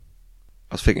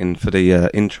I was thinking for the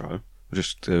intro, we'll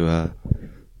just do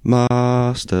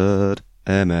Mastered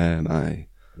MMA.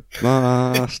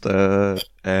 Mastered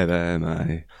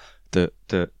MMA. Duh,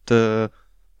 duh, duh.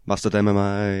 Mastered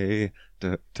MMA.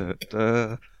 Duh, duh,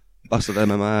 duh. Mastered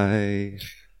MMA.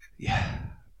 Yeah.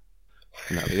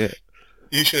 And that'll be it.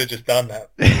 You should have just done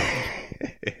that.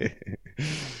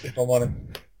 If I'm honest.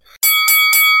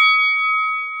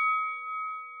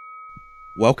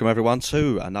 Welcome everyone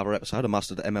to another episode of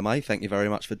Mastered MMA. Thank you very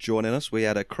much for joining us. We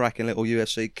had a cracking little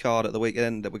UFC card at the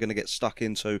weekend that we're going to get stuck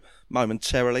into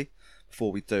momentarily.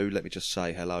 Before we do, let me just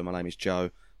say hello. My name is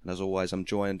Joe, and as always, I'm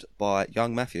joined by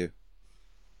young Matthew,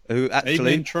 who actually...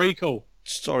 Evening, Treacle.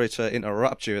 Sorry to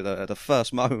interrupt you at the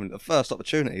first moment, the first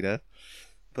opportunity there,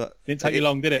 but didn't take you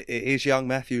long, did it? It is young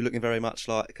Matthew, looking very much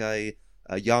like a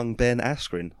young Ben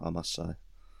Askren, I must say.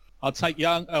 I'd take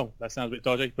young... Oh, that sounds a bit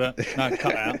dodgy, but no,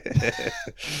 cut that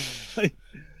out.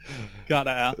 Cut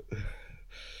that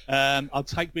out. I'd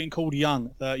take being called young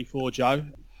at 34, Joe.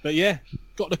 But yeah,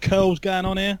 got the curls going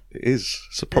on here. It is.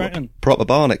 It's a proper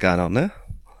Barnet going on there.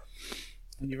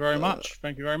 Thank you very much.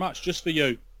 Thank you very much. Just for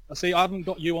you. I see I haven't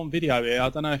got you on video here. I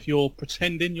don't know if you're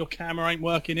pretending your camera ain't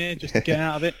working here just to get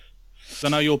out of it. Because I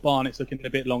know your Barnet's looking a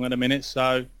bit long at a minute,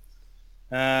 so...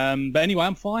 but anyway,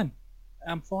 I'm fine.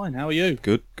 How are you?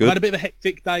 Good. I had a bit of a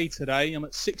hectic day today. I'm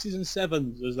at 6s and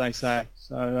 7s, as they say.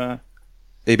 So,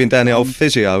 you've been down the old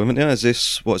physio, haven't you?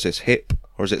 What is this, hip?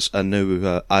 Or is it a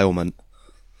new ailment?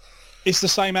 It's the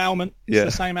same ailment. Yeah.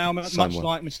 The same ailment, Same much one.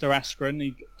 like Mr. Askren.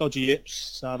 He got dodgy hips,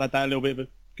 so I've had that a little bit of a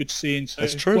good seeing too.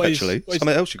 That's true, actually. Something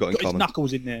else you got in his common.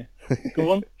 knuckles in there.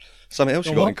 Go on. Something else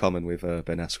you Go got on. in common with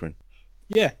Ben Askren.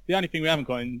 Yeah, the only thing we haven't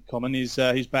got in common is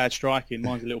his bad striking.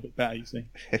 Mine's a little bit better, you see.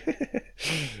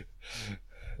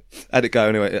 How'd it go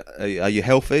anyway? Are you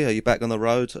healthy? Are you back on the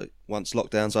road? Once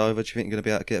lockdown's over, do you think you're going to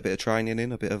be able to get a bit of training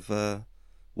in? A bit of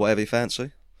whatever you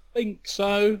fancy? I think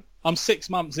so. I'm 6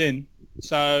 months in,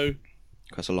 so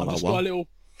That's a long I've old just got a one. little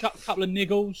couple of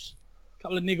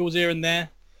niggles here and there.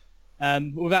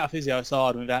 Without a physio, it's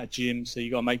hard, and without a gym, so you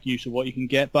got to make use of what you can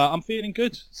get. But I'm feeling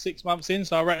good. 6 months in,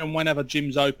 so I reckon whenever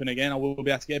gyms open again, I will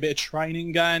be able to get a bit of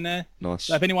training going there. Nice.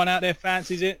 So if anyone out there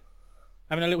fancies it,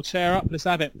 having a little tear up, let's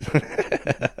have it.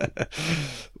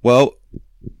 Well,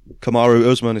 Kamaru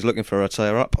Usman is looking for a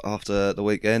tear up after the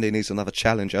weekend. He needs another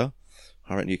challenger.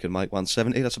 I reckon you can make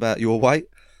 170. That's about your weight.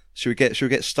 Should we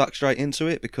get stuck straight into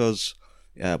it? Because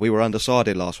we were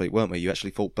undecided last week, weren't we? You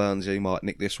actually thought Burnsy might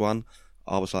nick this one.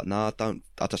 I was like, nah,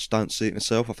 I just don't see it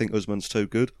myself. I think Usman's too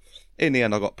good. In the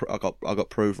end, I got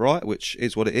proved right, which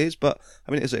is what it is. But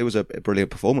I mean, it was a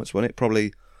brilliant performance, wasn't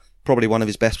it? Probably one of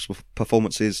his best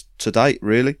performances to date,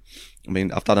 really. I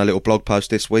mean, I've done a little blog post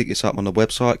this week. It's up on the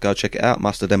website. Go check it out,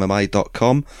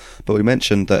 mustardmma.com. But we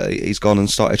mentioned that he's gone and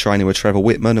started training with Trevor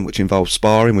Whitman, which involves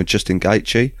sparring with Justin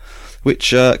Gaethje,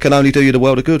 which can only do you the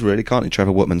world of good, really, can't it?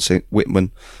 Trevor Whitman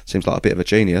seems like a bit of a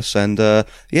genius. And,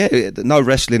 no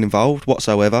wrestling involved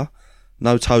whatsoever.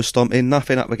 No toe stomping,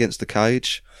 nothing up against the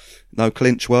cage. No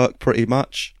clinch work, pretty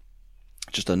much.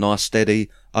 Just a nice, steady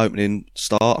opening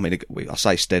start. I mean, I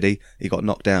say steady. He got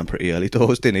knocked down pretty early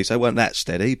doors, didn't he? So it wasn't that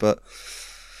steady, but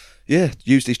yeah,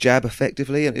 used his jab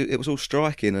effectively, and it was all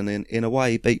striking. And in a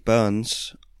way, he beat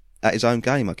Burns at his own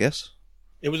game, I guess.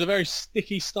 It was a very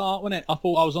sticky start, wasn't it? I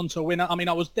thought I was onto a winner. I mean,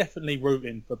 I was definitely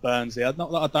rooting for Burnsy.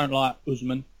 Not that I don't like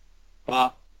Usman,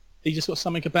 but he just got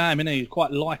something about him, innit? He's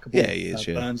quite likeable. Yeah, he is,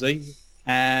 yeah. Burnsy.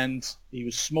 And he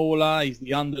was smaller, he's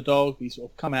the underdog, he's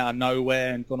sort of come out of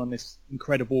nowhere and gone on this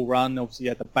incredible run. Obviously, he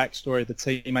had the backstory of the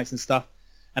teammates and stuff.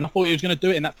 And I thought he was going to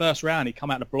do it in that first round. He'd come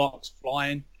out of the blocks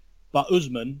flying. But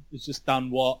Usman has just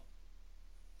done what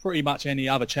pretty much any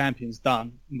other champion's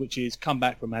done, which is come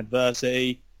back from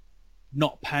adversity,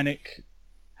 not panic,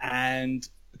 and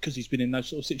because he's been in those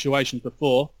sort of situations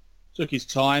before, took his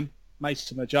time, made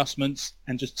some adjustments,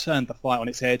 and just turned the fight on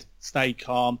its head, stayed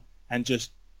calm, and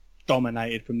just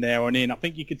dominated from there on in. I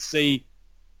think you could see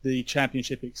the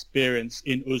championship experience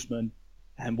in Usman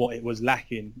and what it was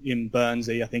lacking in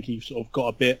Burnsy. I think he sort of got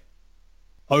a bit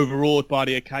overawed by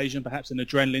the occasion, perhaps an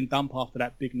adrenaline dump after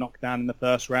that big knockdown in the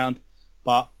first round.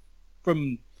 But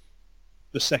from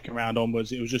the second round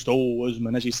onwards, it was just all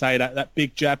Usman. As you say, that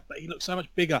big jab, but he looked so much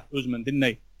bigger, Usman, didn't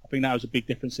he? I think that was a big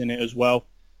difference in it as well.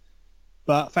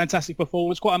 But fantastic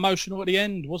performance, quite emotional at the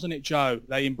end, wasn't it, Joe?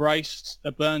 They embraced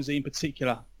Burnsy in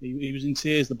particular. He was in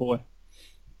tears, the boy.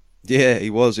 Yeah, he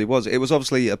was. It was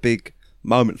obviously a big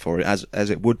moment for it, as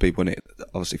it would be when it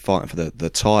obviously fighting for the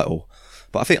title.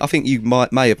 But I think you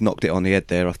may have knocked it on the head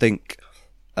there. I think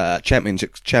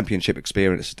championship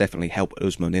experience has definitely helped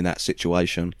Usman in that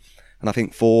situation. And I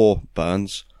think for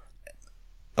Burns,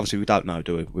 obviously we don't know,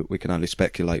 do we? We can only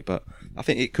speculate, but I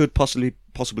think it could possibly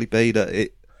be that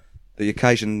the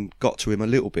occasion got to him a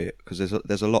little bit, because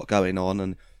there's a lot going on,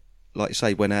 and like you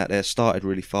say, went out there, started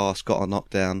really fast, got a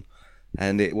knockdown,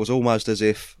 and it was almost as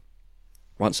if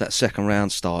once that second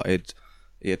round started,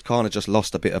 he had kind of just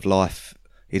lost a bit of life.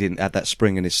 He didn't have that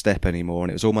spring in his step anymore,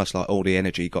 and it was almost like all the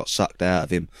energy got sucked out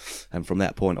of him. And from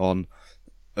that point on,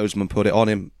 Usman put it on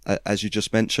him, as you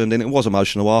just mentioned, and it was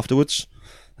emotional afterwards.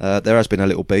 There has been a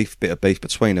little bit of beef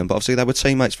between them, but obviously they were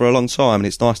teammates for a long time, and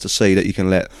it's nice to see that you can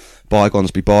let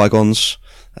bygones be bygones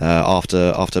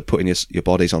after putting your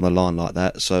bodies on the line like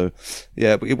that. So,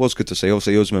 yeah, it was good to see.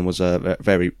 Obviously, Usman was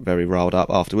very, very riled up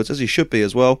afterwards, as he should be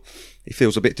as well. He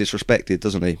feels a bit disrespected,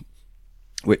 doesn't he?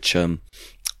 Which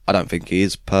I don't think he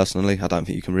is, personally. I don't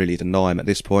think you can really deny him at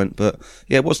this point. But,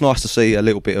 yeah, it was nice to see a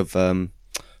little bit of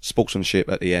sportsmanship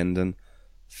at the end. And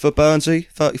for Burnsy,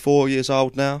 34 years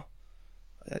old now,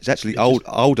 he's actually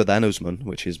older than Usman,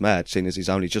 which is mad, seeing as he's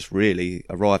only just really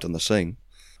arrived on the scene.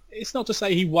 It's not to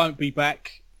say he won't be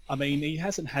back. I mean, he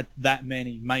hasn't had that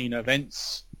many main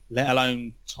events, let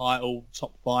alone title,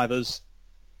 top fivers,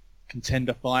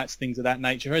 contender fights, things of that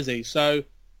nature, has he? So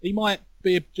he might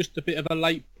be just a bit of a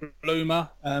late bloomer.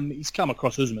 He's come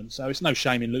across Usman, so it's no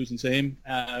shame in losing to him.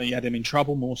 He had him in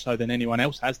trouble more so than anyone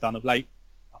else has done of late.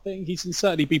 I think he can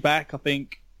certainly be back. I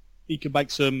think he can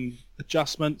make some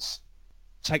adjustments,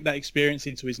 take that experience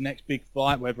into his next big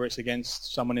fight, whether it's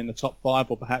against someone in the top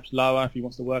 5 or perhaps lower if he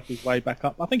wants to work his way back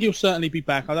up. I think he'll certainly be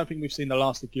back. I don't think we've seen the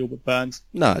last of Gilbert Burns.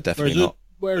 No, definitely not.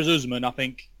 Whereas Usman, I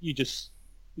think you just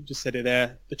said it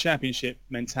there, the championship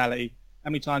mentality. How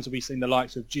many times have we seen the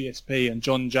likes of GSP and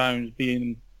John Jones be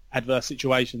in adverse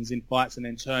situations in fights and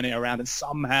then turn it around and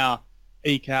somehow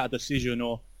eke out a decision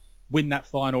or win that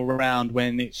final round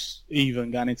when it's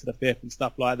even going into the 5th and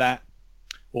stuff like that,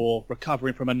 or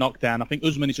recovering from a knockdown. I think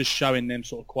Usman is just showing them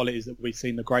sort of qualities that we've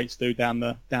seen the greats do down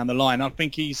the line. I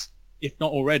think he's, if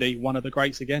not already, one of the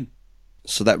greats again.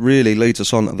 So that really leads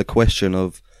us on to the question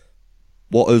of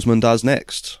what Usman does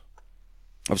next.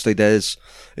 Obviously,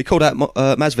 he called out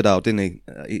Masvidal, didn't he?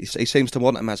 He seems to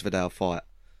want a Masvidal fight.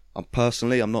 I'm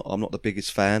not the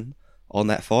biggest fan on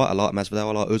that fight. I like Masvidal,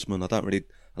 I like Usman. I don't really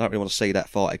want to see that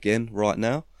fight again right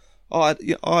now. I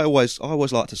always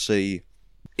like to see,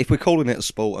 if we're calling it a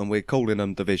sport and we're calling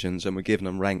them divisions and we're giving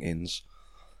them rankings,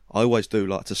 I always do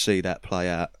like to see that play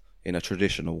out in a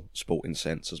traditional sporting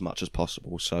sense as much as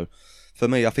possible. So for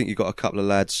me, I think you've got a couple of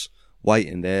lads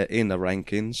waiting there in the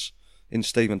rankings, in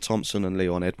Stephen Thompson and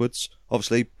Leon Edwards.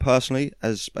 Obviously, personally,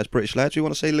 as British lads, we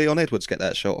want to see Leon Edwards get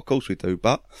that shot. Of course we do,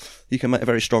 but you can make a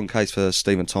very strong case for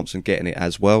Stephen Thompson getting it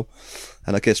as well.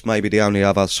 And I guess maybe the only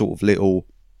other sort of little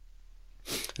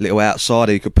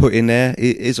outsider you could put in there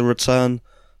is a return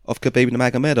of Khabib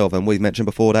Nurmagomedov, and we mentioned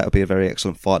before that would be a very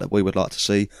excellent fight that we would like to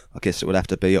see. I guess it would have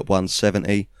to be at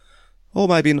 170, or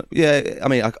maybe, yeah, I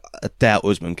mean, I doubt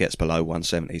Usman gets below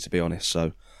 170, to be honest.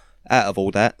 So out of all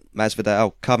that,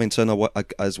 Masvidal, Covington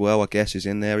as well, I guess, is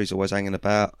in there. He's always hanging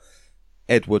about.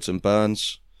 Edwards and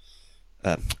Burns,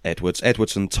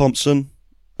 Edwards and Thompson.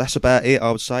 That's about it,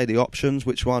 I would say, the options.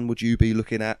 Which one would you be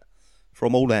looking at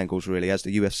from all angles, really, as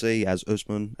the UFC, as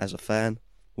Usman, as a fan?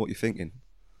 What are you thinking?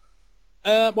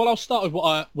 Well, I'll start with what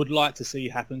I would like to see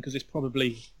happen, because it's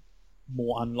probably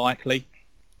more unlikely.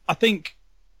 I think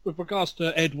with regards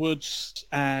to Edwards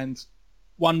and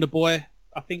Wonderboy,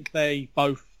 I think they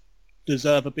both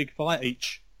deserve a big fight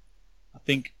each. I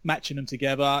think matching them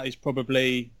together is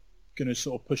probably going to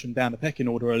sort of push them down the pecking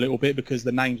order a little bit, because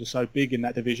the names are so big in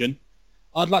that division.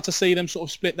 I'd like to see them sort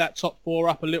of split that top 4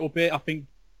 up a little bit. I think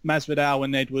Masvidal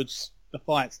and Edwards, the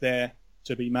fight's there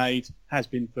to be made, has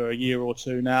been for a year or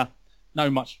two now. No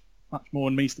much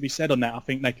more needs to be said on that. I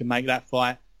think they can make that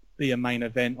fight be a main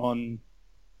event on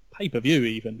pay-per-view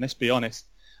even, let's be honest.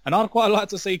 And I'd quite like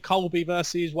to see Colby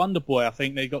versus Wonderboy. I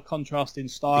think they've got contrasting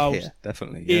styles, yeah,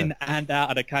 definitely, yeah, in and out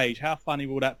of the cage. How funny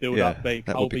will that build up be?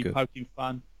 Colby poking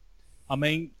fun. I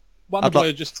mean, Wonderboy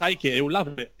will just take it. He'll love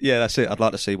it. Yeah, that's it. I'd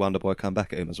like to see Wonderboy come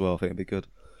back at him as well. I think it'd be good.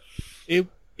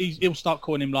 He'll start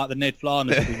calling him like the Ned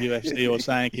Flanders of the UFC or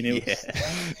something. And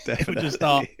he'll just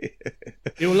start.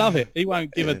 He'll love it. He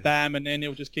won't give a damn, and then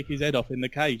he'll just kick his head off in the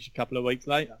cage a couple of weeks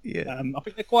later. Yeah. I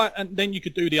think they're quite. And then you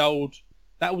could do the old.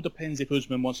 That all depends if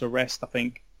Usman wants a rest. I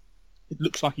think it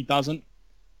looks like he doesn't,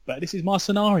 but this is my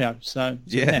scenario. So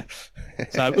yeah.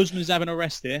 So Usman's having a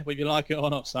rest here, whether you like it or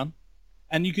not, son.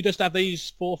 And you could just have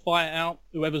these 4 fight out.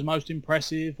 Whoever's most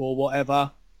impressive or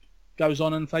whatever goes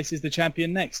on and faces the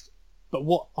champion next. But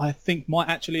what I think might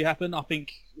actually happen, I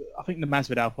think the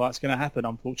Masvidal fight's going to happen.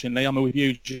 Unfortunately, I'm with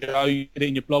you, Joe. You did it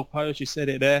in your blog post. You said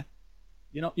it there.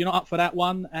 You're not up for that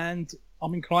one, and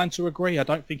I'm inclined to agree. I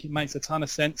don't think it makes a ton of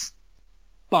sense.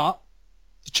 But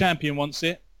the champion wants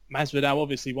it. Masvidal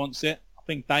obviously wants it. I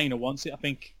think Dana wants it. I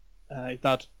think it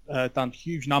done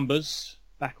huge numbers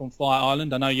back on Fight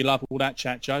Island. I know you love all that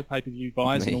chat, Joe, pay-per-view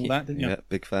buys and all that, didn't you? Yeah,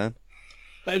 big fan.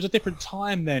 But it was a different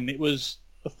time then. It was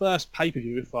the first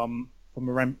pay-per-view, if I'm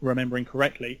remembering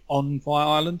correctly, on Fight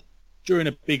Island during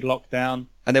a big lockdown.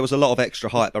 And there was a lot of extra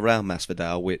hype around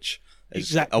Masvidal, which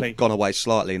has gone away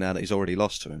slightly now that he's already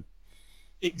lost to him.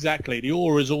 Exactly. The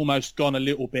aura's almost gone a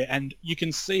little bit, and you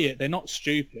can see it. They're not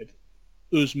stupid.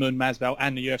 Usman, Masvidal,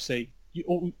 and the UFC.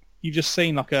 You've just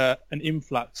seen like an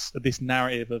influx of this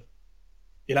narrative of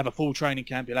he'll have a full training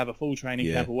camp, he'll have a full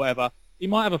training camp or whatever. He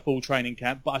might have a full training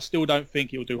camp, but I still don't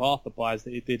think he'll do half the buys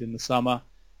that he did in the summer.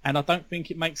 And I don't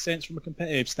think it makes sense from a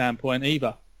competitive standpoint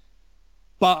either.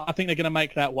 But I think they're going to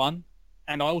make that one.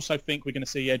 And I also think we're going to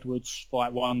see Edwards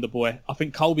fight Wonderboy. I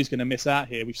think Colby's going to miss out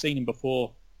here. We've seen him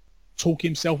before talk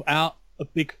himself out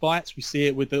of big fights. We see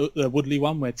it with the Woodley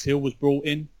one where Till was brought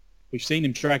in. We've seen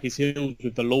him drag his heels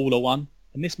with the Lawler one.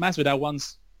 And this Masvidal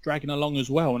one's dragging along as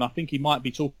well. And I think he might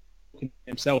be talking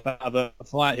himself out of a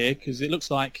fight here because it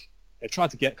looks like they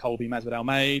tried to get Colby Masvidal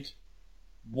made.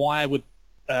 Why would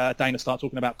Dana start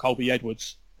talking about Colby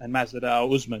Edwards and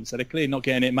Masvidal Usman? So they're clearly not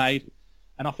getting it made.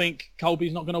 And I think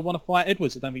Colby's not going to want to fight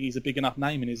Edwards. I don't think he's a big enough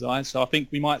name in his eyes. So I think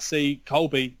we might see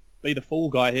Colby be the fall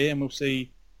guy here and we'll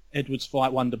see Edwards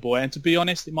fight Wonderboy. And to be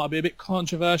honest, it might be a bit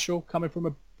controversial coming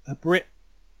from a Brit.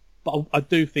 But I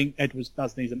do think Edwards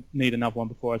does need another one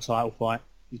before a title fight.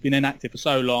 He's been inactive for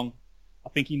so long. I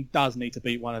think he does need to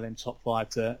beat one of them top five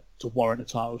to warrant a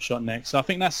title shot next. So I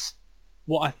think that's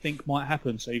what I think might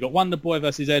happen. So you've got Wonderboy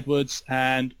versus Edwards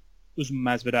and Usman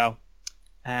Masvidal,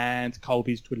 and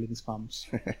Colby's twiddling his thumbs.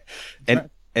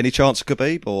 Any chance of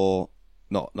Khabib or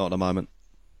not at the moment?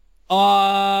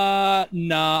 No,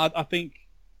 I think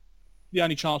the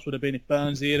only chance would have been if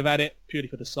Burnsy had had it, purely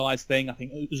for the size thing. I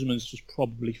think Usman's just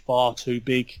probably far too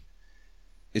big.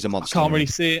 He's a monster. I can't really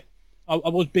see it. I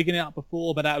was bigging it up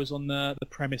before, but that was on the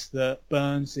premise that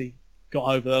Burnsy got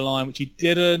over the line, which he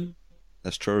didn't.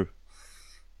 That's true.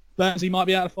 Burnsy might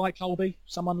be able to fight Colby,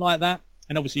 someone like that.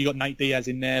 And obviously you got Nate Diaz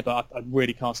in there, but I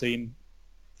really can't see him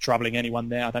troubling anyone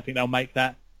there. I don't think they'll make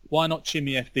that. Why not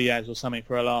Chimaev Diaz or something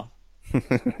for a laugh?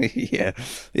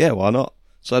 yeah, why not?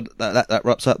 So that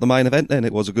wraps up the main event then.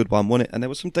 It was a good one, wasn't it? And there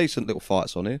was some decent little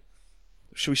fights on here.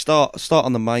 Should we start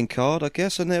on the main card, I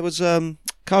guess? And there was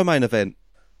co-main event.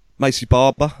 Maycee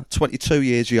Barber, 22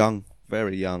 years young,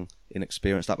 very young,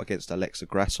 inexperienced, up against Alexa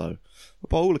Grasso.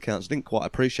 By all accounts, I didn't quite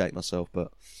appreciate myself,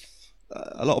 but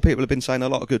a lot of people have been saying a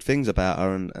lot of good things about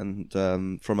her,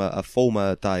 and from a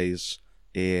former days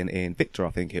in Victor, I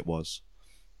think it was.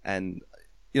 And,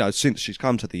 since she's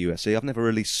come to the UFC, I've never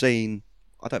really seen,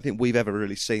 I don't think we've ever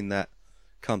really seen that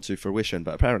come to fruition,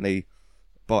 but apparently,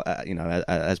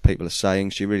 as people are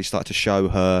saying, she really started to show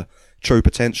her true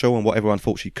potential and what everyone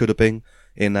thought she could have been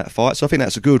in that fight. So I think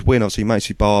that's a good win. Obviously,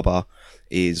 Maycee Barber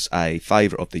is a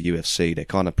favourite of the UFC. They're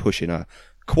kind of pushing her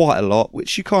quite a lot,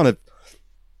 which you kind of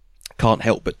can't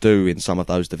help but do in some of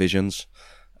those divisions.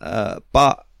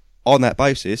 But on that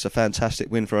basis, a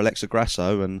fantastic win for Alexa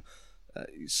Grasso, and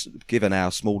given how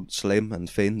small, slim and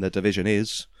thin the division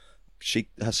is, she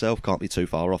herself can't be too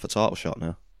far off a title shot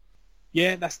now.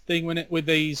 Yeah, that's the thing with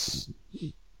these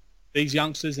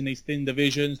youngsters in these thin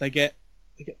divisions, they get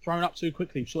thrown up too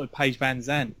quickly, sort of Paige Van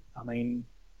Zandt. I mean,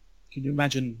 can you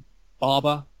imagine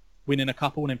Barber winning a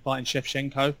couple and then fighting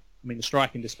Shevchenko? I mean, the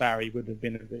striking disparity would have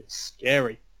been a bit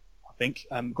scary, I think.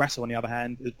 Grasso, on the other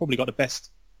hand, has probably got the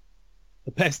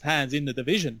best hands in the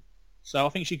division. So I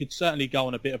think she could certainly go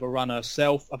on a bit of a run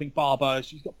herself. I think Barber,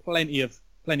 she's got plenty of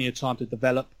time to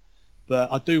develop. But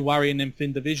I do worry in them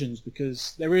thin divisions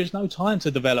because there is no time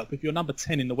to develop. If you're number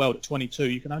 10 in the world at 22,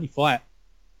 you can only fight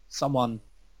someone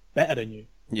better than you.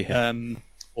 Yeah.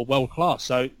 Or world class.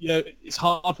 So, it's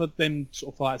hard for them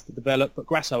sort of fighters to develop. But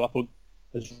Grasso, I thought,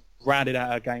 has rounded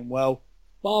out her game well.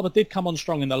 Barber did come on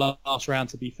strong in the last round,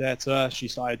 to be fair to her. She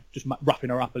started just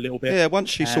roughing her up a little bit. Yeah, once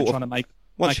she sort of trying to make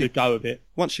a go of it.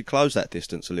 Once she closed that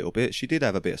distance a little bit, she did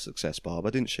have a bit of success,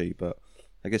 Barber, didn't she? But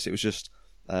I guess it was just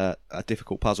a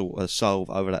difficult puzzle to solve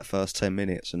over that first 10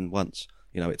 minutes. And once,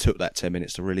 it took that 10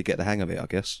 minutes to really get the hang of it, I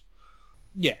guess.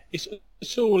 Yeah, it's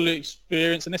all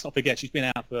experience. And let's not forget, she's been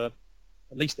out for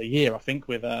at least a year, I think,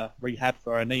 with rehab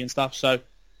for her knee and stuff. So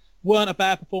weren't a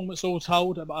bad performance all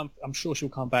told. But I'm sure she'll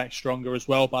come back stronger as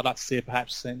well. But I'd like to see her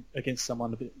perhaps against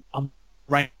someone a bit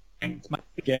unranked,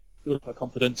 get build up her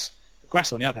confidence.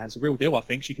 Grasso, on the other hand, is a real deal, I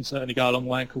think. She can certainly go a long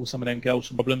way and cause some of them girls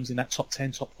some problems in that top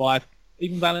 10, top 5,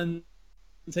 even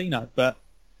Valentino. But,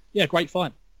 yeah, great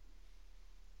fight.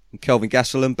 And Kelvin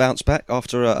Gastelum bounced back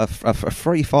after a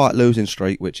 3-fight losing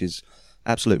streak, which is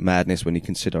absolute madness when you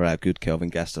consider how good Kelvin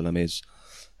Gastelum is.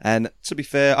 And to be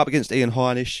fair, up against Ian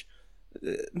Heinisch,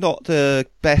 not the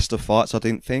best of fights, I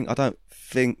didn't think. I don't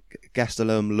think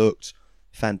Gastelum looked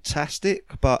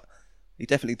fantastic, but he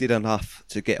definitely did enough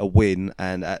to get a win.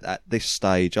 And at this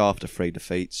stage, after 3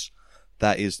 defeats,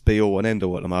 that is the be all and end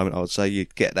all at the moment. I would say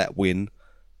you'd get that win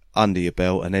under your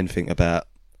belt and then think about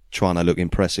trying to look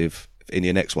impressive in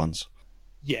your next ones.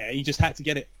 Yeah, he just had to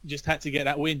get it. He just had to get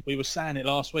that win. We were saying it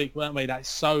last week, weren't we? That's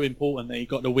so important that he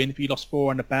got the win. If he lost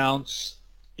 4 on the bounce,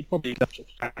 he'd probably be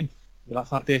like,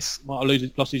 fuck this, might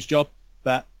have lost his job.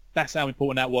 But that's how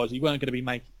important that was. He weren't going to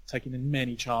be taking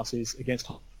many chances against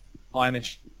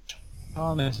Heinisch.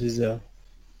 Heinisch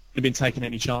has been taking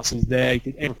any chances there. He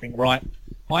did everything right.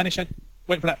 Heinisch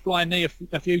went for that flying knee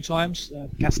a few times.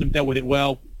 Gastelum dealt with it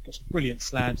well. Got some brilliant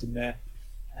slams in there.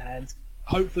 And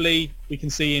hopefully we can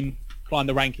see him climb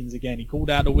the rankings again. He called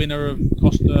out the winner of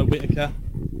Costa Whitaker,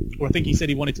 or I think he said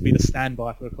he wanted to be the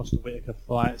standby for a Costa Whitaker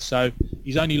fight. So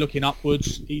he's only looking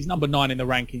upwards. He's number 9 in the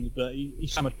rankings, but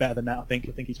he's so much better than that. I think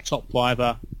he's top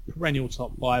 5er, perennial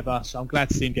top 5er. So I'm glad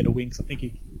to see him get a win, because I think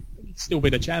he'd still be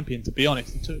the champion, to be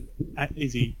honest. He took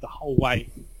Izzy the whole way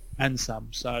and some.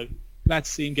 So glad to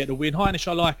see him get the win. Heinisch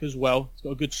I like as well. He's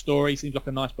got a good story. Seems like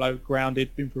a nice bloke,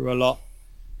 grounded, been through a lot.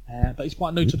 But he's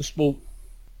quite new to the sport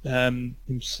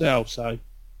himself, so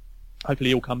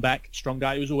hopefully he'll come back stronger.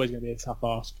 It was always going to be a tough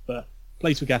ask, but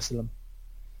pleased for Gastelum.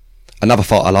 Another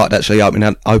fight I liked, actually,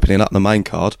 opening up the main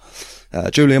card,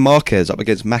 Julian Marquez up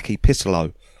against Maki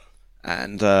Pitolo.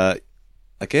 And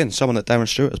again, someone that Darren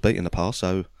Stewart has beaten in the past,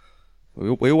 so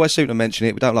we always seem to mention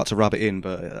it. We don't like to rub it in,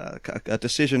 but a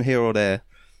decision here or there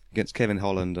against Kevin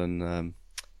Holland and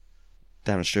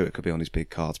Darren Stewart could be on his big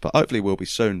cards, but hopefully will be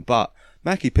soon. But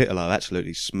Maki Pitolo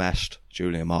absolutely smashed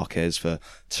Julian Marquez for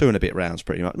 2 and a bit rounds,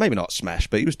 pretty much. Maybe not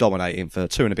smashed, but he was dominating for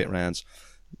 2 and a bit rounds.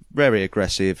 Very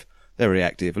aggressive, very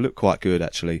active. Looked quite good,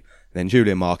 actually. And then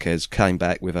Julian Marquez came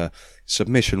back with a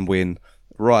submission win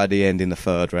right at the end in the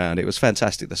 3rd round. It was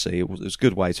fantastic to see. It was a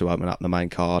good way to open up the main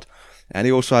card. And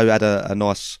he also had a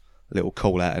nice little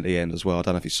call out at the end as well. I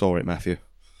don't know if you saw it, Matthew.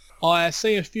 I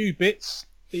see a few bits.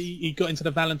 He got into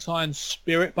the Valentine's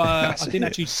spirit, but I didn't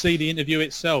actually see the interview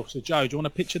itself. So, Joe, do you want to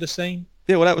picture the scene?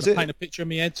 Yeah, well, that was it. Paint a picture in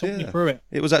my head, talk me through it.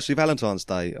 It was actually Valentine's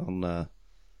Day on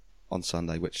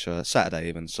Sunday, which Saturday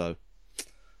even. So,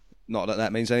 not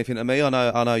that means anything to me.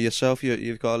 I know yourself.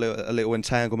 You've got a little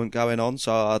entanglement going on.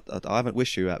 So I haven't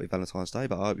wished you happy Valentine's Day,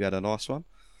 but I hope you had a nice one.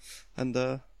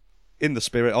 And in the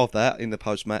spirit of that, in the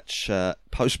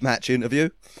post-match interview,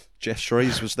 Jeff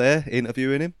Shreves was there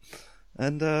interviewing him,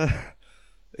 and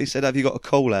he said, "Have you got a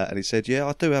call out?" And he said, "Yeah,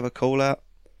 I do have a call out.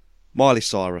 Miley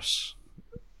Cyrus,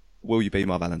 will you be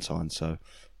my Valentine?" So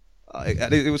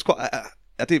it was quite.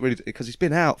 I didn't really, because he's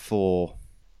been out for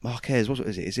Marquez. What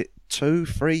is it? Is it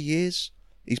 2-3 years?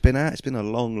 He's been out. It's been a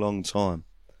long, long time.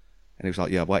 And he was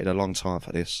like, "Yeah, I've waited a long time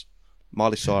for this.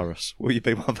 Miley Cyrus, will you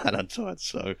be my Valentine?"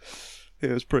 So it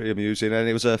was pretty amusing, and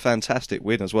it was a fantastic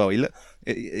win as well.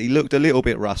 He looked a little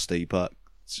bit rusty, but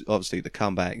obviously the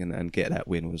comeback and get that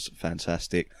win was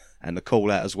fantastic. And the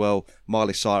call out as well.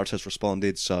 Miley Cyrus has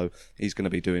responded, so he's going to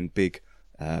be doing big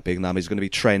numbers. He's going to be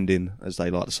trending, as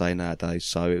they like to say nowadays.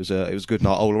 So it was a good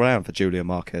night all around for Julian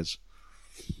Marquez.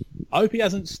 I hope he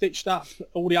hasn't stitched up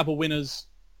all the other winners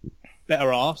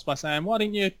better arse by saying, "Why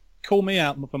didn't you call me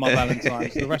out for my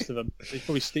Valentine's?" The rest of them, he's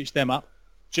probably stitched them up.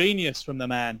 Genius from the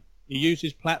man. He used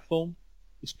his platform.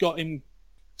 It's got him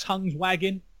tongues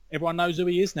wagging. Everyone knows who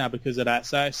he is now because of that.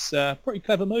 So it's a pretty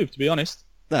clever move, to be honest.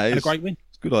 No, and a great win.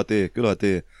 It's good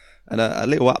idea. And a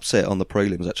little upset on the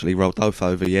prelims, actually.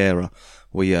 Rodolfo Vieira,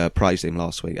 we praised him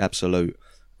last week. Absolute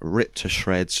ripped to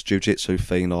shreds, jiu-jitsu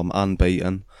phenom,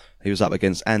 unbeaten. He was up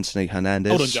against Anthony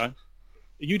Hernandez. Hold on, Joe. Are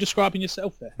you describing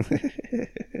yourself there?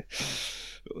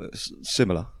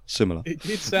 Similar. It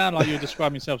did sound like you were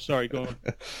describing yourself. Sorry, go on.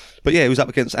 But yeah, he was up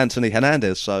against Anthony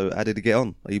Hernandez, so how did he get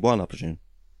on? He won, I presume.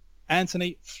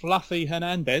 Anthony Fluffy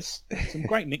Hernandez. Some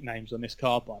great nicknames on this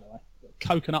card, by the way.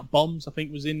 Coconut Bombs, I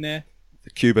think, was in there. The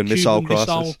Cuban Missile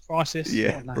Crisis.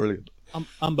 Yeah, brilliant.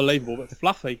 Unbelievable. But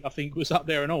Fluffy, I think, was up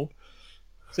there and all.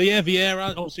 So yeah, Vieira,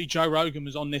 obviously Joe Rogan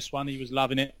was on this one. He was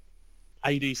loving it.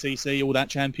 ADCC, all that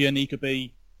champion. He could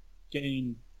be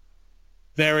getting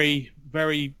very,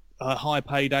 very high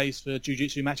paydays for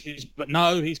jiu-jitsu matches. But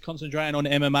no, he's concentrating on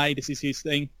MMA. This is his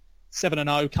thing.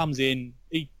 7-0, comes in.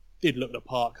 He did look the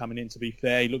part coming in, to be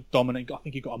fair. He looked dominant. I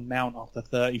think he got a mount after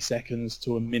 30 seconds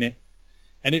to a minute.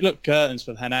 And it looked curtains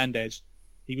for Hernandez.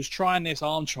 He was trying this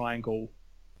arm triangle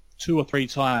 2 or 3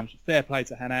 times. Fair play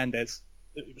to Hernandez.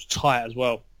 It was tight as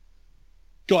well.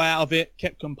 got out of it,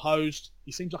 kept composed.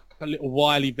 He seems like a little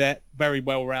wily vet, very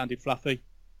well-rounded, fluffy.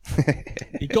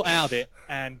 He got out of it,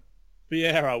 and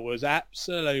Vieira was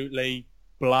absolutely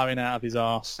blowing out of his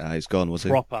arse. He's gone, was he?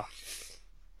 Proper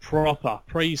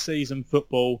pre-season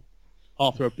football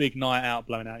after a big night out,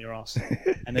 blowing out your arse.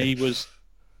 And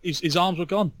his arms were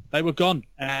gone. They were gone.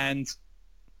 And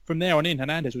from there on in,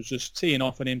 Hernandez was just teeing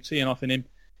off on him.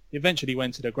 He eventually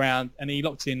went to the ground, and he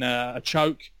locked in a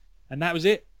choke, and that was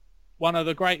it. One of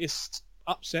the greatest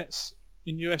upsets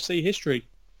in UFC history.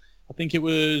 I think it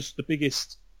was the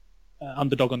biggest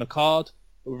underdog on the card.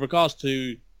 But with regards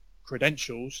to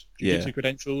credentials, jiu-jitsu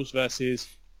credentials versus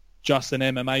just an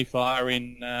MMA fighter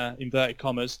in inverted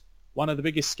commas, one of the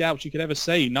biggest scalps you could ever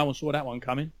see. No one saw that one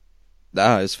coming.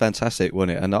 No, it's fantastic,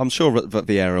 wasn't it? And I'm sure that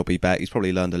Vieira will be back. He's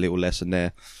probably learned a little lesson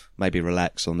there. Maybe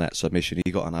relax on that submission.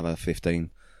 He got another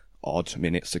 15-odd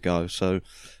minutes to go. So,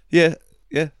 yeah,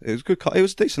 it was a good card. It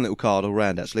was a decent little card all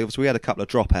round, actually. Obviously, we had a couple of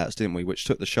dropouts, didn't we, which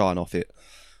took the shine off it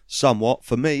somewhat.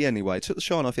 For me, anyway, took the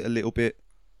shine off it a little bit.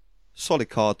 Solid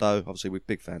card, though. Obviously, we're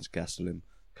big fans of Gastelum.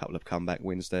 A couple of comeback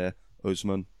wins there.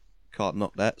 Usman can't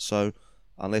knock that. So,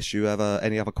 unless you have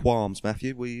any other qualms,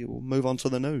 Matthew, we will move on to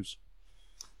the news.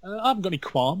 I haven't got any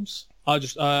qualms. I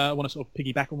just want to sort of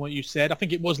piggyback on what you said. I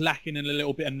think it was lacking in a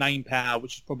little bit of name power,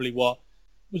 which is probably what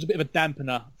was a bit of a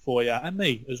dampener for you and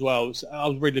me as well. So I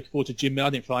was really looking forward to Jim Miller. I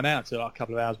didn't find out until a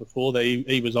couple of hours before that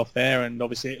he was off there, and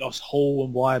obviously it lost Hall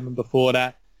and Weidman before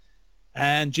that.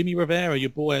 And Jimmy Rivera, your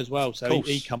boy as well, so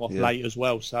he come off late as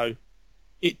well. So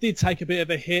it did take a bit of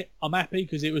a hit. I'm happy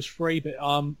because it was free, but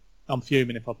I'm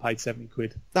fuming if I paid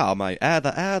 £70. No, mate,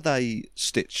 how they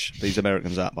stitch these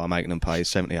Americans up by making them pay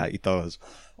 $70, $80?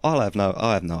 I have no.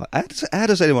 How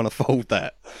does anyone afford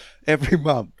that every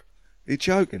month? You're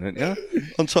joking, aren't you?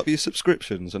 On top of your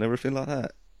subscriptions and everything like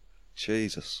that.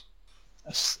 Jesus.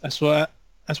 That's why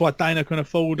Dana can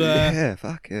afford. Yeah,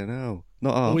 fucking hell.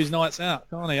 Not all his nights out,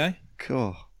 can't he? Eh?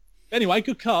 Cool. Anyway,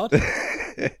 good card.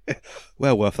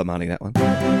 Well worth the money, that one.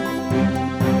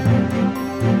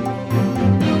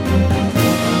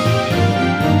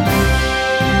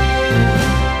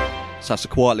 So that's a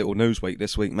quiet little news week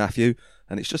this week, Matthew,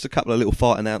 and it's just a couple of little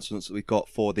fight announcements that we've got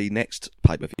for the next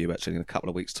pay-per-view, actually, in a couple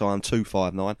of weeks' time,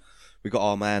 259. We've got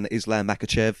our man, Islam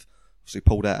Makhachev, obviously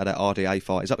pulled out of that RDA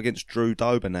fight. He's up against Drew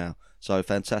Dober now, so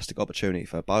fantastic opportunity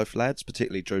for both lads,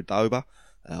 particularly Drew Dober.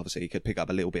 Obviously, he could pick up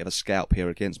a little bit of a scalp here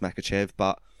against Makhachev,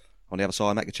 but on the other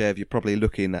side, Makhachev, you're probably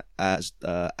looking at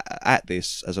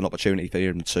this as an opportunity for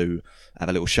him to have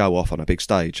a little show-off on a big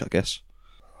stage, I guess.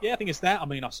 Yeah, I think it's that. I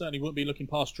mean, I certainly wouldn't be looking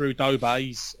past Drew Dober.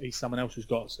 He's someone else who's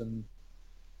got some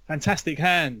fantastic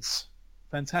hands.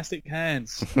 Yeah,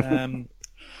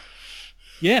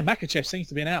 Makhachev seems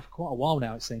to be out for quite a while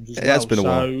now, it seems, as well. It's been a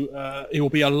while. So he will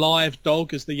be a live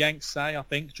dog, as the Yanks say, I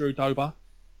think, Drew Dober.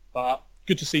 But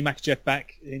good to see Makhachev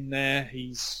back in there.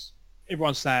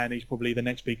 Everyone's saying he's probably the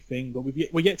next big thing, but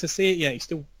we're yet to see it yet. He's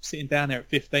still sitting down there at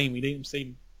 15. We didn't see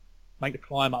him make the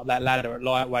climb up that ladder at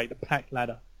lightweight, the packed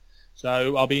ladder.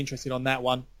 So I'll be interested on that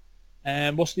one.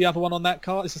 And what's the other one on that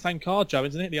card? It's the same card, Joe,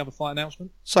 isn't it? The other fight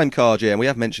announcement? Same card, yeah, and we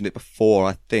have mentioned it before,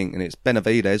 I think, and it's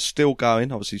Benavidez still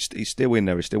going. Obviously, he's still in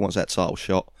there. He still wants that title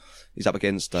shot. He's up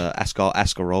against Askar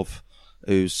Askarov,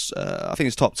 who's, I think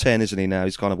he's top 10, isn't he, now?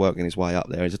 He's kind of working his way up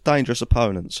there. He's a dangerous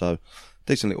opponent, so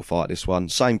decent little fight, this one.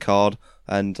 Same card,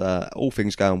 and all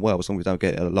things going well, as long as we don't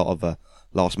get a lot of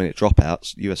last-minute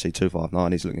dropouts. UFC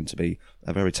 259 is looking to be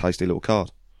a very tasty little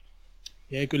card.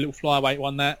 Yeah, good little flyweight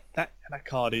one. That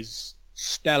card is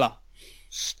stellar.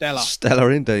 Stellar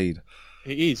indeed.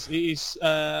 It is.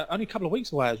 Only a couple of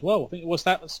weeks away as well. I think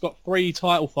it's got 3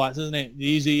 title fights, isn't it? The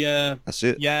easy. That's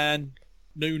it. Jan,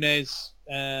 Nunes,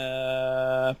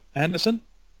 Anderson.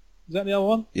 Is that the other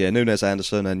one? Yeah, Nunes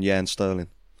Anderson and Jan Sterling.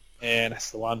 Yeah,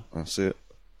 that's the one. That's it.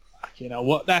 You know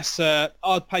what? That's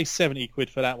I'd pay £70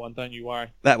 for that one. Don't you worry.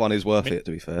 That one is worth it,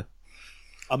 to be fair.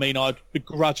 I mean, I'd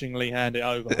begrudgingly hand it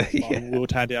over. Yeah. I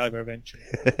would hand it over eventually.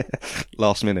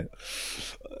 Last minute.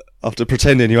 After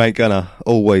pretending you ain't gonna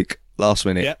all week, last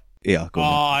minute. Yep. Yeah, go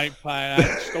on. I ain't paying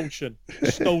that. Extortion.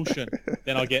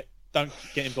 Then don't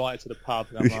get invited to the pub.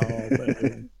 And I'm like,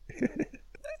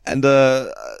 And I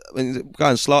mean,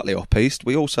 going slightly off piste,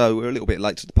 we're a little bit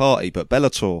late to the party, but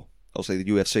Bellator, obviously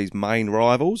the UFC's main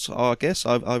rivals, I guess,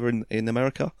 over in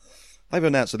America, they've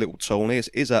announced a little tourney. It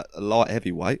is at light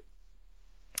heavyweight.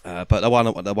 But the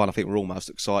one I think we're all most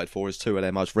excited for is 2 of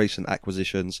their most recent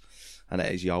acquisitions, and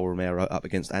that is Yoel Romero up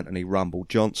against Anthony Rumble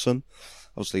Johnson.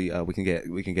 Obviously,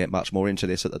 we can get much more into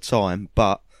this at the time,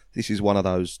 but this is one of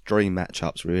those dream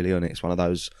matchups, really, and it's one of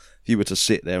those. If you were to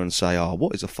sit there and say, "Oh,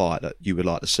 what is a fight that you would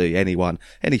like to see?" Anyone,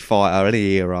 any fighter,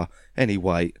 any era, any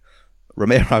weight,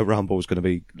 Romero Rumble is going to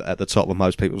be at the top of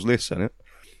most people's lists, isn't it?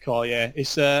 Oh yeah,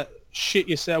 it's shit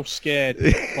yourself scared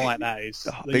fight that is.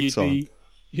 Oh, big time.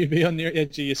 You'd be on the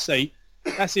edge of your seat.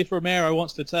 That's if Romero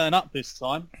wants to turn up this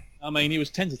time. I mean, he was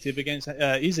tentative against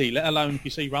Izzy, let alone if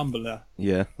you see Rumble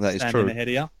Yeah, that is standing true. ahead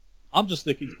of you. I'm just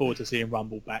looking forward to seeing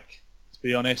Rumble back, to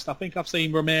be honest. I think I've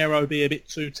seen Romero be a bit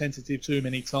too tentative too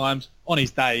many times. On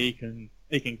his day,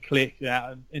 he can click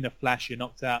out in a flash, you're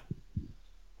knocked out.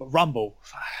 But Rumble,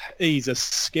 he's a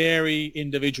scary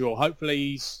individual. Hopefully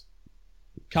he's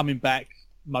coming back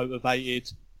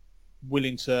motivated,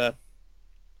 willing to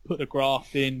put the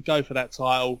graft in, go for that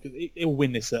title. He'll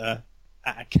win this at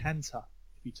a canter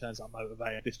if he turns up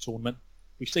motivated this tournament.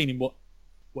 We've seen him what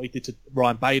he did to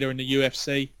Ryan Bader in the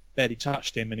UFC. Barely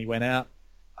touched him and he went out.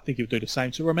 I think he'll do the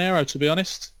same to Romero, to be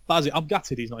honest. I'm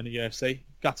gutted he's not in the UFC.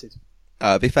 Gutted.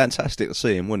 It'd be fantastic to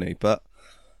see him, wouldn't he? But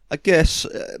I guess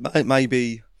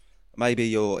maybe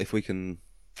if we can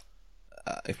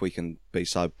be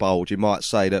so bold, you might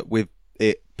say that with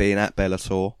it being at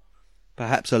Bellator,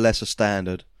 perhaps a lesser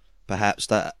standard, perhaps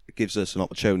that gives us an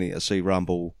opportunity to see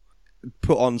Rumble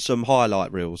put on some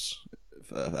highlight reels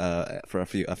for a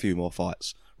few more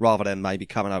fights, rather than maybe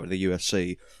coming over to the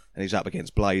UFC and he's up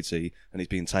against Bladesy and he's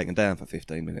being taken down for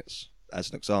 15 minutes, as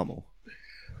an example.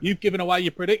 You've given away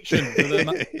your prediction for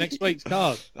the next week's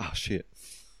card. Oh, shit.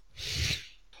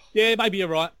 Yeah, maybe you're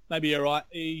right.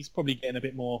 He's probably getting a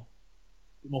bit more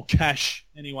cash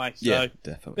anyway. So Yeah,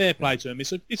 definitely. fair play to him.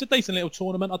 It's a decent little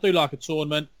tournament. I do like a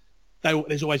tournament.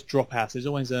 There's always dropouts. There's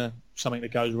always something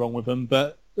that goes wrong with them,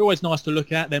 but they're always nice to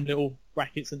look at, them little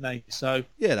brackets, aren't they? So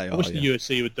Yeah, they I are. wish the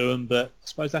UFC would do them, but I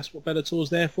suppose that's what Bellator's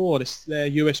there for. It's their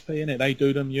USP, innit? They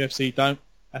do them, UFC don't.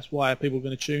 That's why people are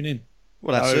going to tune in.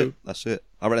 Well, that's it.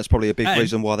 I reckon that's probably a big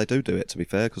reason why they do it, to be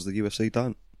fair, because the UFC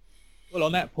don't. Well,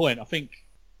 on that point, I think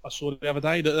I saw the other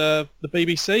day that the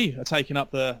BBC are taking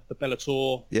up the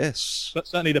Bellator, Yes. but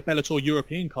certainly the Bellator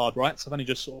European card rights. I've only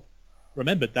just sort of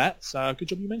remembered that, so good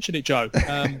job you mentioned it, Joe.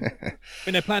 I think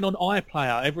they're playing on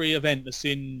iPlayer, every event that's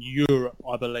in Europe,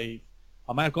 I believe.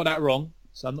 I may have got that wrong,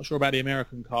 so I'm not sure about the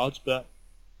American cards, but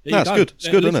there you go. Good. It's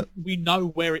good, isn't it? We know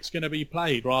where it's going to be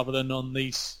played, rather than on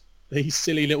these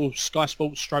silly little Sky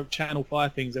Sports / Channel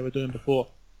 5 things they were doing before.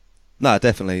 No,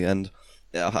 definitely, and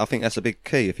I think that's a big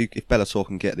key. If Bellator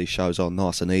can get these shows on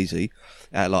nice and easy,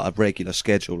 at like a regular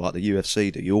schedule like the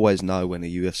UFC do, you always know when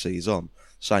the UFC is on.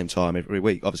 Same time every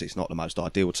week. Obviously, it's not the most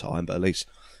ideal time, but at least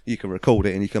you can record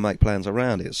it and you can make plans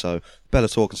around it. So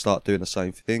Bellator can start doing the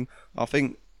same thing. I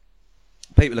think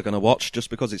people are going to watch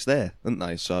just because it's there, aren't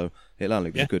they? So it'll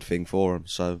only be a good thing for them.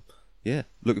 So yeah,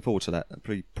 looking forward to that.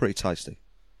 Pretty tasty.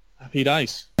 Happy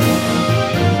days.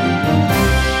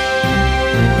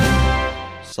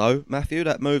 So, Matthew,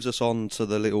 that moves us on to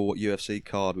the little UFC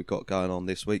card we've got going on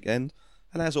this weekend.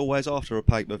 And as always, after a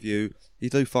pay-per-view, you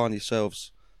do find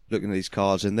yourselves looking at these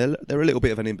cards, and they're a little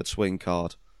bit of an in-between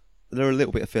card. They're a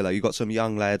little bit of filler. You've got some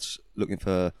young lads looking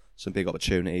for some big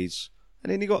opportunities.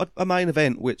 And then you've got a main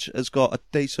event which has got a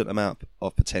decent amount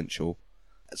of potential.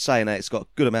 Saying that it's got a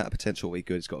good amount of potential to be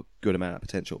good, it's got a good amount of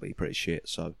potential to be pretty shit.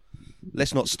 So,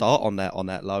 let's not start on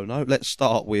that low note. Let's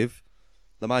start with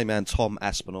the main man, Tom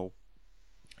Aspinall.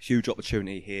 Huge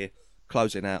opportunity here,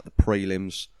 closing out the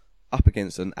prelims, up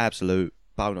against an absolute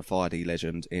bona fide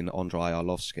legend in Andrei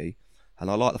Arlovski. And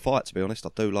I like the fight, to be honest. I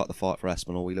do like the fight for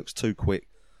Aspinall. He looks too quick,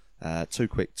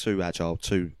 too agile,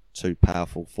 too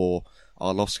powerful for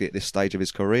Arlovski at this stage of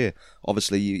his career.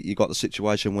 Obviously, you got the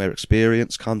situation where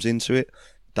experience comes into it.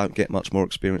 Don't get much more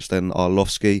experience than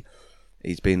Arlovski.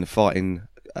 He's been fighting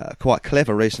quite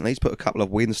clever recently. He's put a couple of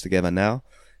wins together now.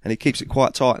 And he keeps it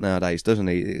quite tight nowadays, doesn't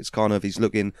he? It's kind of, he's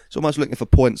almost looking for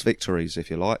points victories,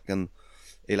 if you like, and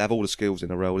he'll have all the skills in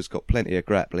the world. He's got plenty of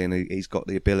grappling. He's got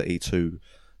the ability to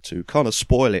kind of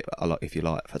spoil it a lot, if you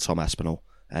like, for Tom Aspinall.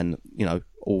 And, you know,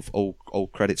 all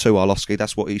credit to Arlovski.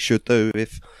 That's what he should do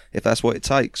if that's what it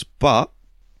takes. But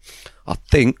I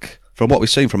think, from what we've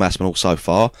seen from Aspinall so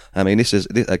far, I mean, this is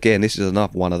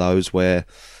another one of those where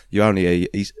you only,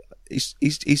 he's I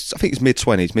think he's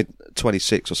mid-20s,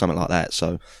 mid-26 or something like that.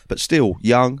 So, but still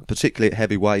young, particularly at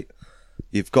heavyweight.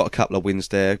 You've got a couple of wins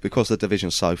there because the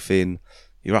division's so thin.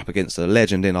 You're up against a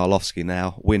legend in Arlovski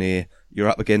now. Win here. You're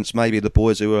up against maybe the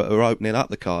boys who are opening up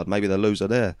the card. Maybe the loser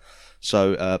there.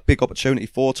 So, big opportunity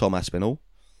for Tom Aspinall.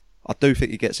 I do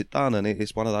think he gets it done, and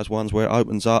it's one of those ones where it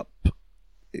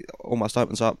almost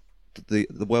opens up the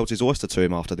world's his oyster to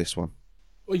him after this one.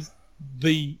 Well, he's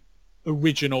the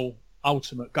original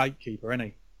ultimate gatekeeper,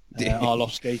 isn't he?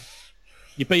 Arlovski.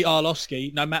 You beat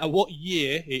Arlovsky, no matter what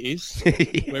year it is,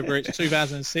 whether it's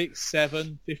 2006,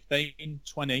 7, 15,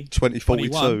 20, 2042.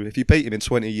 21, If you beat him in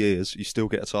 20 years, you still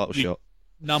get a title shot.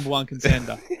 number one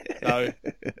contender.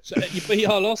 so you beat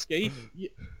Arlovsky,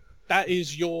 that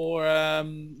is your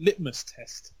litmus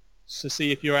test to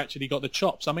see if you're actually got the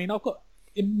chops. I mean, I've got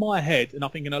in my head, and I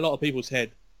think in a lot of people's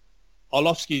head,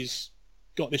 Arlovsky's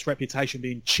got this reputation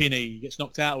being chinny. He gets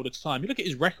knocked out all the time. You look at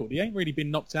his record; he ain't really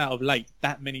been knocked out of late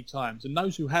that many times. And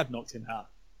those who have knocked him out,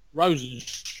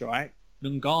 Rosenstrike,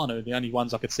 Ngannou, are the only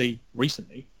ones I could see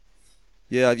recently.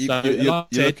 Yeah, you're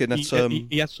looking at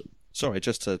he has, sorry,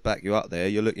 just to back you up there,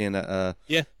 you're looking at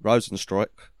Rosenstrike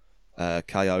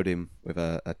KO'd him with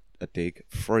a dig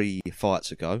 3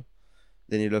 fights ago.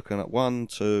 Then you're looking at 1,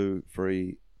 2,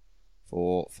 3,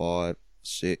 4, 5,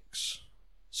 6,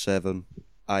 7,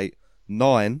 8,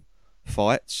 9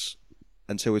 fights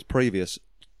until his previous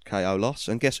KO loss,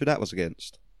 and guess who that was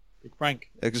against? Big Frank.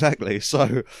 Exactly.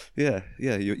 So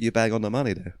you bang on the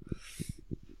money there.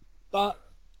 But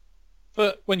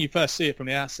when you first see it from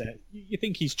the outset, you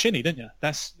think he's chinny, don't you?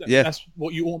 That's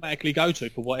what you automatically go to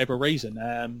for whatever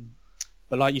reason.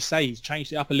 But like you say, he's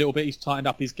changed it up a little bit. He's tightened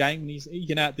up his game, and he's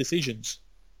eking out decisions.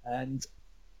 And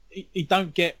he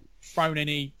don't get thrown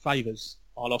any favours.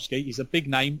 Arlovsky, he's a big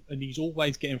name, and he's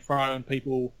always getting thrown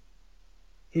people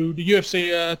who the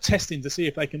UFC are testing to see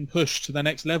if they can push to the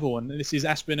next level. And this is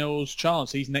Aspinall's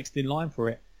chance. He's next in line for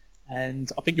it. And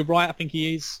I think you're right. I think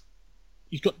he is.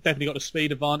 He's definitely got the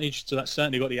speed advantage, so that's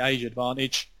certainly got the age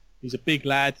advantage. He's a big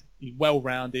lad. He's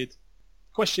well-rounded.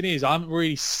 Question is, I haven't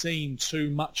really seen too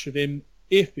much of him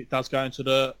if it does go into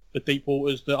the deep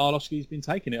waters that Arlovsky's been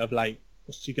taking it of late.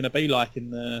 What's he going to be like in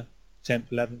the 10th,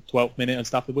 11th, 12th minute and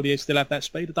stuff? Will he still have that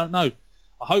speed? I don't know.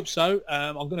 I hope so.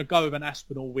 I'm going to go with an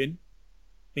Aspinall win.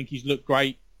 I think he's looked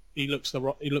great. He looks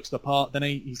the part. Then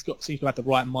seems to have the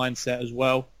right mindset as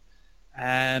well.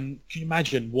 And can you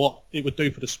imagine what it would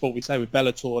do for the sport? We say with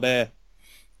Bellator there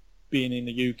being in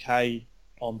the UK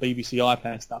on BBC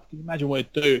iPlayer and stuff. Can you imagine what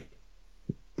it'd do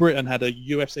if Britain had a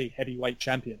UFC heavyweight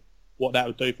champion? What that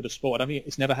would do for the sport? I mean,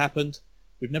 it's never happened.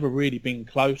 We've never really been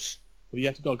close. You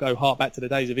have to go hard back to the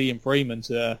days of Ian Freeman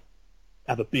to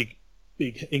have a big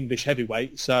English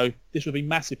heavyweight. So this would be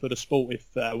massive for the sport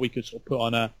if we could sort of put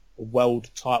on a world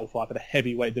title fight for the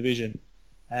heavyweight division.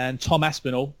 And Tom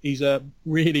Aspinall, he's a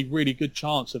really, really good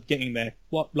chance of getting there.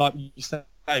 Like you say,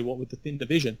 with the thin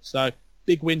division. So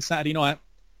big win Saturday night,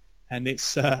 and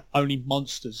it's only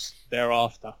monsters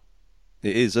thereafter.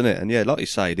 It is, isn't it? And yeah, like you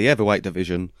say, the heavyweight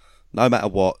division, no matter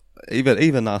what,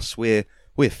 even us, we're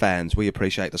fans. We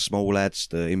appreciate the small lads,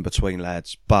 the in-between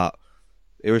lads, but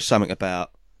there is something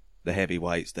about the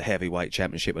heavyweights, the heavyweight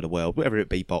championship of the world, whether it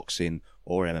be boxing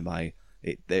or MMA,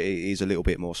 it is a little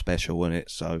bit more special, isn't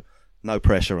it? So no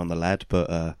pressure on the lad,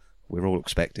 but we're all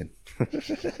expecting.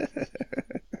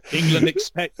 England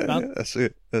expect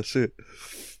that. That's it.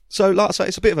 So, like I say,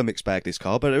 it's a bit of a mixed bag, this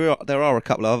card, but there are a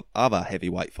couple of other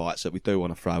heavyweight fights that we do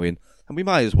want to throw in, and we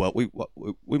may as well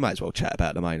chat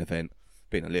about the main event.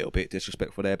 Been a little bit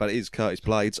disrespectful there, but it is Curtis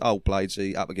Blades, old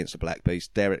Bladesy, up against the Black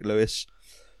Beast, Derek Lewis.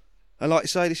 And like I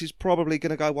say, this is probably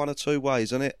going to go one or two ways,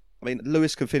 isn't it? I mean,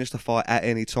 Lewis can finish the fight at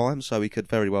any time, so he could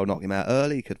very well knock him out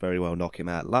early, he could very well knock him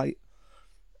out late.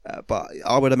 But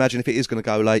I would imagine if it is going to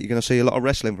go late, you're going to see a lot of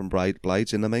wrestling from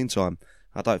Blades in the meantime.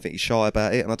 I don't think he's shy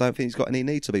about it, and I don't think he's got any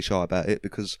need to be shy about it,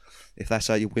 because if that's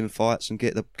how you win fights and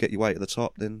get your way to the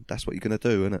top, then that's what you're going to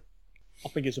do, isn't it? I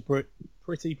think it's a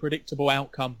pretty predictable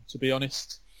outcome, to be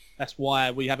honest. That's why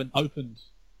we haven't opened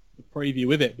the preview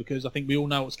with it, because I think we all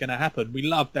know what's going to happen. We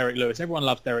love Derek Lewis. Everyone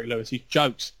loves Derek Lewis. He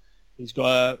jokes. He's got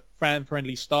a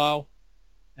fan-friendly style,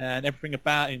 and everything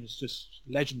about him is just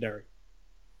legendary.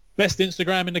 Best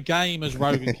Instagram in the game, as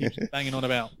Rogan keeps banging on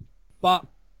about. But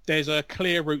there's a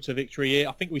clear route to victory here.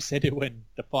 I think we said it when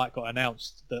the fight got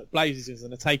announced, that Blazes is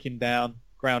going to take him down,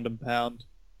 ground and pound,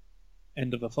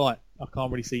 end of the fight. I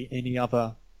can't really see any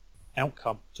other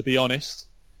outcome, to be honest.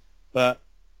 But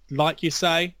like you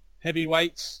say,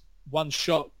 heavyweights, one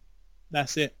shot,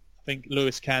 that's it. I think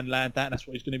Lewis can land that. That's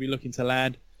what he's going to be looking to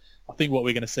land. I think what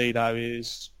we're going to see, though,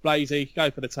 is Blasey go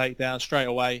for the takedown straight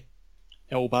away,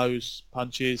 elbows,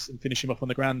 punches, and finish him off on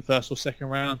the ground in the first or second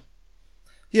round.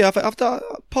 Yeah, I've done,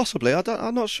 possibly.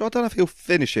 I'm not sure. I don't know if he'll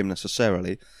finish him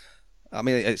necessarily. I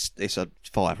mean, it's a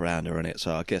 5-rounder, isn't it?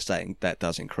 So I guess that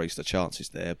does increase the chances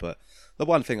there. But the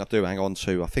one thing I do hang on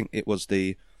to, I think it was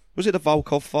the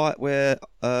Volkov fight where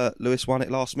Lewis won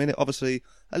it last minute? Obviously,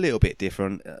 a little bit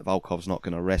different. Volkov's not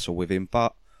going to wrestle with him,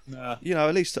 but you know,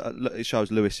 at least it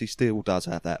shows Lewis he still does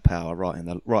have that power right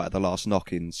at the last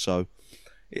knock-in. So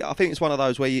I think it's one of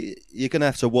those where you're going to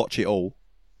have to watch it all,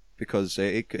 because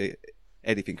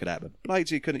anything could happen.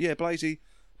 Blasey couldn't. Yeah, Blasey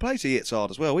hits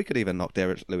hard as well. We could even knock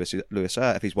Derek Lewis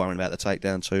out if he's worrying about the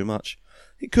takedown too much.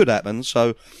 It could happen.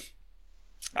 So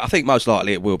I think most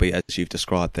likely it will be as you've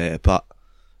described there. But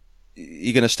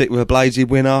you're going to stick with a Blasey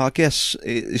winner. I guess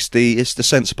it's the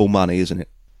sensible money, isn't it?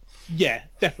 Yeah,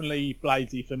 definitely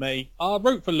Blasey for me. I'll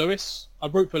root for Lewis. I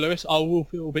will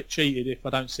feel a bit cheated if I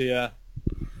don't see a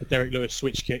Derek Lewis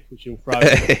switch kick, which he'll throw.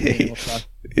 So.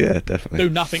 Yeah, definitely. Do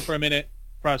nothing for a minute,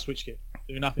 throw a switch kick.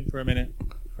 Do nothing for a minute,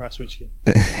 throw a switch kick.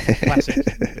 Classic.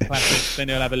 Then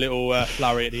he'll have a little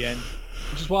flurry at the end,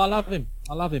 which is why I love him.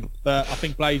 But I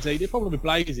think Blasey, the problem with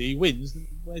Blasey, he wins.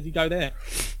 Where does he go there?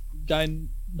 Going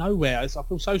nowhere. I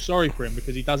feel so sorry for him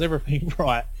because he does everything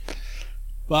right.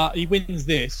 But he wins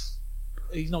this.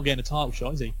 He's not getting a title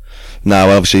shot, is he? No,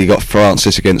 obviously you got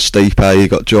Francis against Stipe. You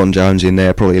got John Jones in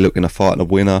there, probably looking to fight a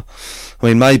winner. I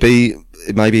mean, maybe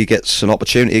he gets an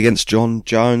opportunity against John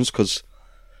Jones because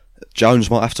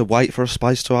Jones might have to wait for a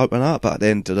space to open up. But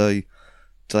then, do they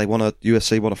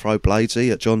UFC want to throw Blasey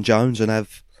at John Jones and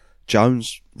have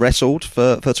Jones wrestled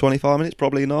for 25 minutes?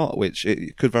 Probably not, which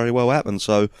it could very well happen.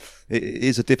 So it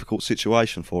is a difficult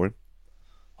situation for him.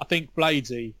 I think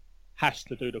Blasey has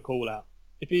to do the call out.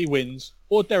 If he wins,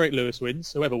 or Derek Lewis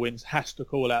wins, whoever wins has to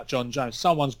call out John Jones.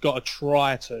 Someone's got to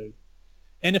try to.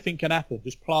 Anything can happen.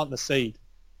 Just plant the seed.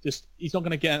 He's not going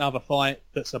to get another fight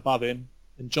that's above him.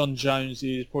 And John Jones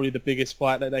is probably the biggest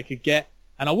fight that they could get.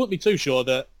 And I wouldn't be too sure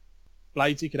that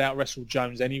Blasey could out-wrestle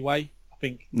Jones anyway. I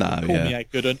think Cormier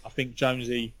couldn't. I think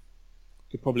Jonesy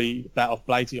could probably bat off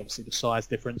Blasey. Obviously, the size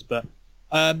difference. But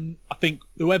I think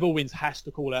whoever wins has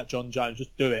to call out John Jones.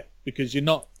 Just do it. Because you're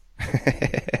not...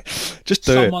 Just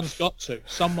do Someone's got to.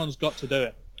 Someone's got to do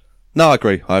it. No, I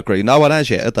agree. No one has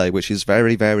yet, have they? Which is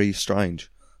very, very strange.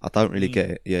 I don't really get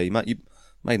it. Yeah, you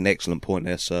made an excellent point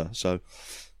there, sir. So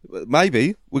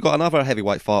maybe we've got another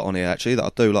heavyweight fight on here actually that I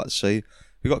do like to see.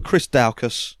 We've got Chris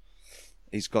Daukaus.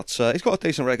 He's got a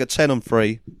decent record,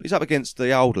 10-3. He's up against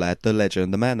the old lad, the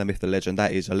legend, the man, the myth, the legend.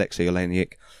 That is Alexei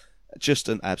Oleinik. Just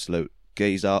an absolute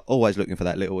geezer. Always looking for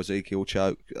that little Ezekiel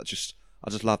choke. I just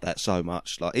love that so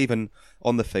much. Like, even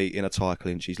on the feet in a tie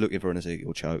clinch, he's looking for an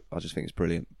Ezekiel choke. I just think it's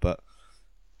brilliant. But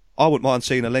I wouldn't mind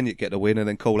seeing Oleinik get the win and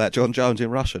then call out John Jones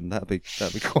in Russian. That'd be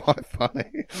quite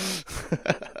funny.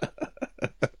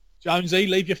 Jonesy,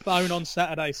 leave your phone on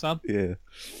Saturday, son. Yeah.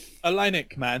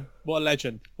 Oleinik, man, what a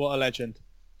legend! Can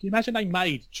you imagine they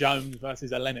made Jones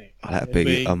versus Oleinik? Oh, that'd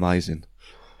be amazing.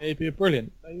 It'd be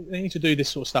brilliant. They need to do this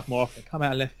sort of stuff more often. Come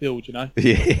out of left field, you know.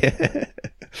 Yeah.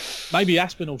 Maybe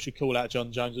Aspinall should call out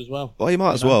John Jones as well. Well, you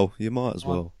might as well.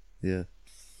 Yeah.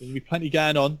 There'll be plenty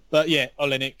going on. But yeah,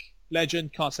 Oleinik,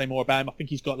 legend. Can't say more about him. I think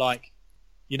he's got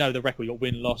the record. You got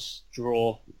win, loss,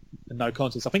 draw, and no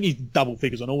contest. I think he's double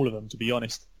figures on all of them, to be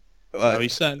honest. So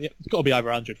he's got to be over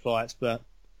 100 fights. But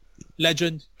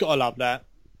legend, gotta love that.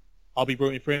 I'll be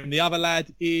rooting for him. The other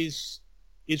lad is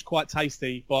quite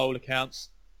tasty by all accounts.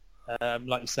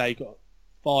 Like you say, got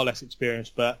far less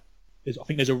experience, but I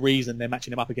think there's a reason they're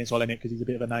matching him up against Oleinik because he's a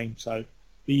bit of a name. So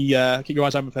keep your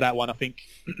eyes open for that one. I think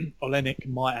Oleinik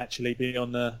might actually be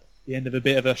on the end of a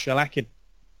bit of a shellacking.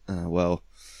 Well,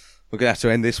 we're gonna have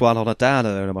to end this one on a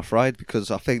downer, I'm afraid,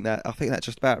 because I think that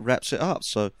just about wraps it up.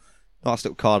 So nice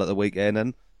little card at the weekend,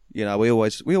 and you know we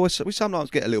sometimes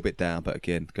get a little bit down, but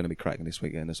again, going to be cracking this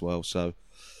weekend as well. So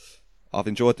I've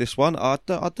enjoyed this one. I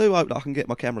do hope that I can get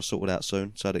my camera sorted out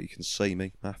soon so that you can see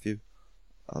me, Matthew.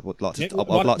 I'd like to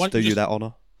do you that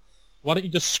honour. Why don't you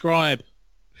describe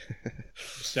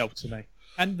yourself to me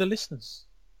and the listeners?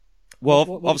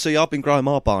 Well, obviously I've been growing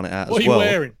my Barnet out as well. What are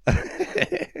you wearing?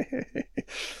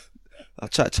 I'll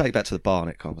take back to the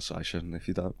Barnet conversation if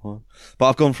you don't mind. But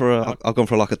I've gone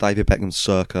for like a David Beckham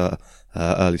circa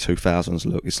early 2000s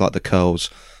look. It's like the curls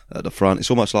at the front.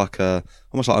 It's almost like a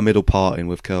middle parting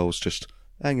with curls just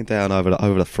hanging down over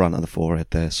the front of the forehead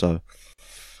there. So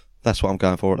that's what I'm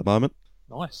going for at the moment.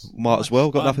 Nice. Might as well.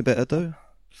 Got nothing better to do.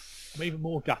 I'm even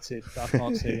more gutted that I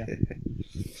can't see you.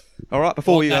 All right.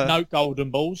 Before we note,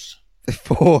 golden balls.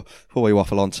 Before we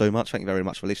waffle on too much, thank you very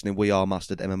much for listening. We are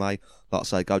Mustard MMA. Like I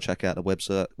say, go check out the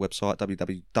website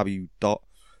www.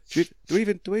 Do we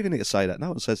even need to say that? No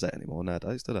one says that anymore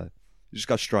nowadays, do they? You just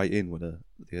go straight in with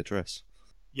the address.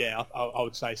 Yeah, I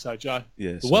would say so, Joe.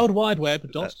 Yeah, the World Wide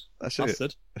Web. That's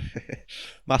Mustard.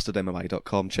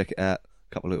 MustardMMA.com. Check it out.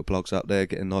 A couple of little blogs up there,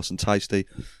 getting nice and tasty.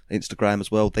 Instagram as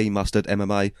well, the Mustard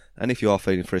MMA. And if you are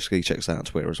feeling frisky, check us out on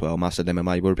Twitter as well, Mustard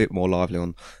MMA. We're a bit more lively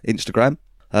on Instagram.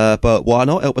 But why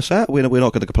not help us out? We're not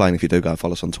going to complain if you do go and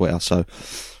follow us on Twitter. So,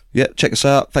 yeah, check us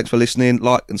out. Thanks for listening.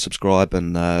 Like and subscribe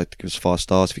and give us 5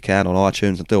 stars if you can on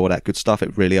iTunes and do all that good stuff.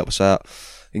 It really helps us out.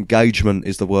 engagement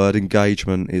is the word.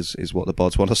 Engagement is what the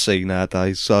bods want to see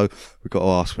nowadays. So we've got to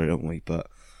ask for it, haven't we? But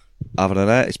other than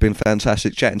that, it's been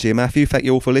fantastic chatting to you, Matthew. Thank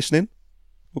you all for listening.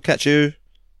 We'll catch you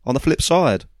on the flip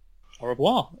side. Au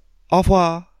revoir. Au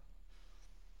revoir.